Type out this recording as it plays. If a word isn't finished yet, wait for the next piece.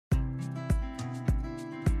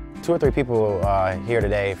2 or 3 people here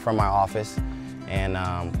today from my office, and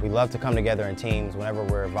we love to come together in teams whenever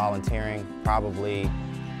we're volunteering. Probably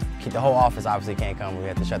the whole office obviously can't come, we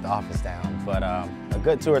have to shut the office down, but a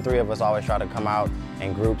good 2 or 3 of us always try to come out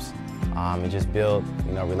in groups and just build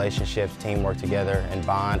relationships, teamwork together, and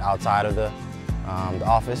bond outside of the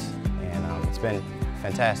office, and it's been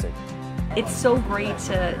fantastic. It's so great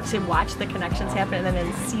to watch the connections happen and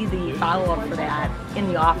then see the follow-up for that in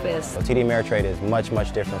the office. So TD Ameritrade is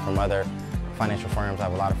much different from other financial firms. I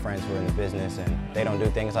have a lot of friends who are in the business and they don't do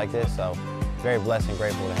things like this, so very blessed and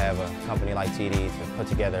grateful to have a company like TD to put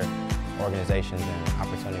together organizations and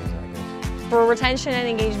opportunities like this. For retention and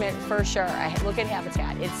engagement, for sure, I look at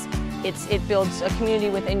Habitat. It builds a community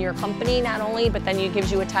within your company not only, but then it gives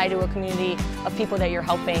you a tie to a community of people that you're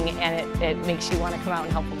helping, and it makes you want to come out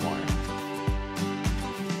and help them more.